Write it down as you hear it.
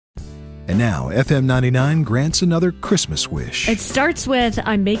And now, FM99 grants another Christmas wish. It starts with,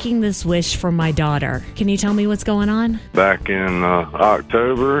 I'm making this wish for my daughter. Can you tell me what's going on? Back in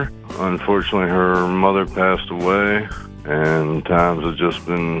October, unfortunately, her mother passed away, and times have just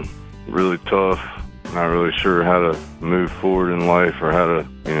been really tough. Not really sure how to move forward in life or how to,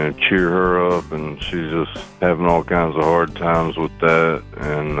 cheer her up, and she's just having all kinds of hard times with that,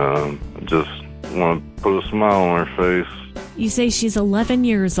 and I just want to put a smile on her face. You say she's 11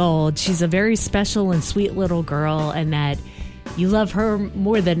 years old. She's a very special and sweet little girl, and that you love her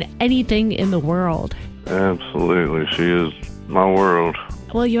more than anything in the world. Absolutely. She is my world.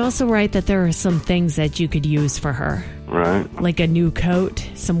 Well, you also write that there are some things that you could use for her. Right. Like a new coat,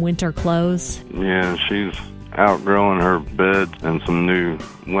 some winter clothes. Yeah, she's outgrowing her bed and some new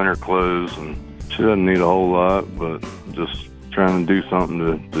winter clothes, and she doesn't need a whole lot, but just trying to do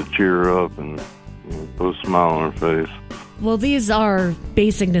something to cheer her up and put a smile on her face. Well, these are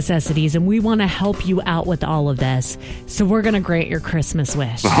basic necessities, and we want to help you out with all of this. So we're going to grant your Christmas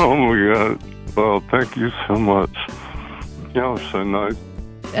wish. Oh, my God. Well, thank you so much. Y'all are so nice.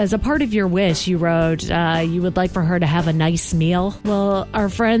 As a part of your wish, you wrote you would like for her to have a nice meal. Well, our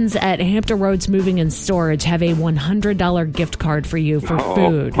friends at Hampton Roads Moving and Storage have a $100 gift card for you for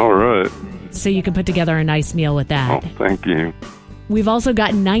food. All right. So you can put together a nice meal with that. Oh, thank you. We've also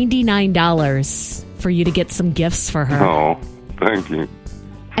got $99 for you to get some gifts for her. Oh, thank you.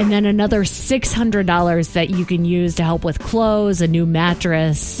 And then another $600 that you can use to help with clothes, a new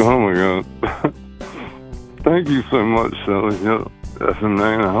mattress. Oh, my God. Thank you so much, Sally. Yeah,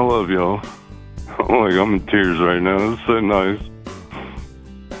 FM99, I love y'all. Oh, my God, I'm in tears right now. It's so nice.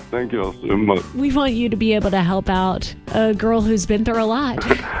 Thank y'all so much. We want you to be able to help out a girl who's been through a lot.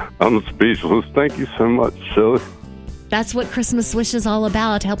 I'm speechless. Thank you so much, Shelly. That's what Christmas Wish is all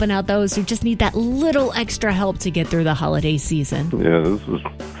about, helping out those who just need that little extra help to get through the holiday season. Yeah, this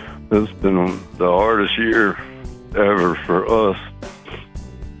has been the hardest year ever for us,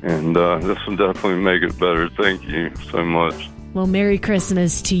 and this will definitely make it better. Thank you so much. Well, Merry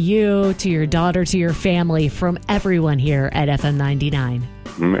Christmas to you, to your daughter, to your family, from everyone here at FM99.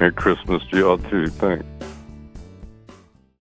 Merry Christmas to y'all, too. Thanks.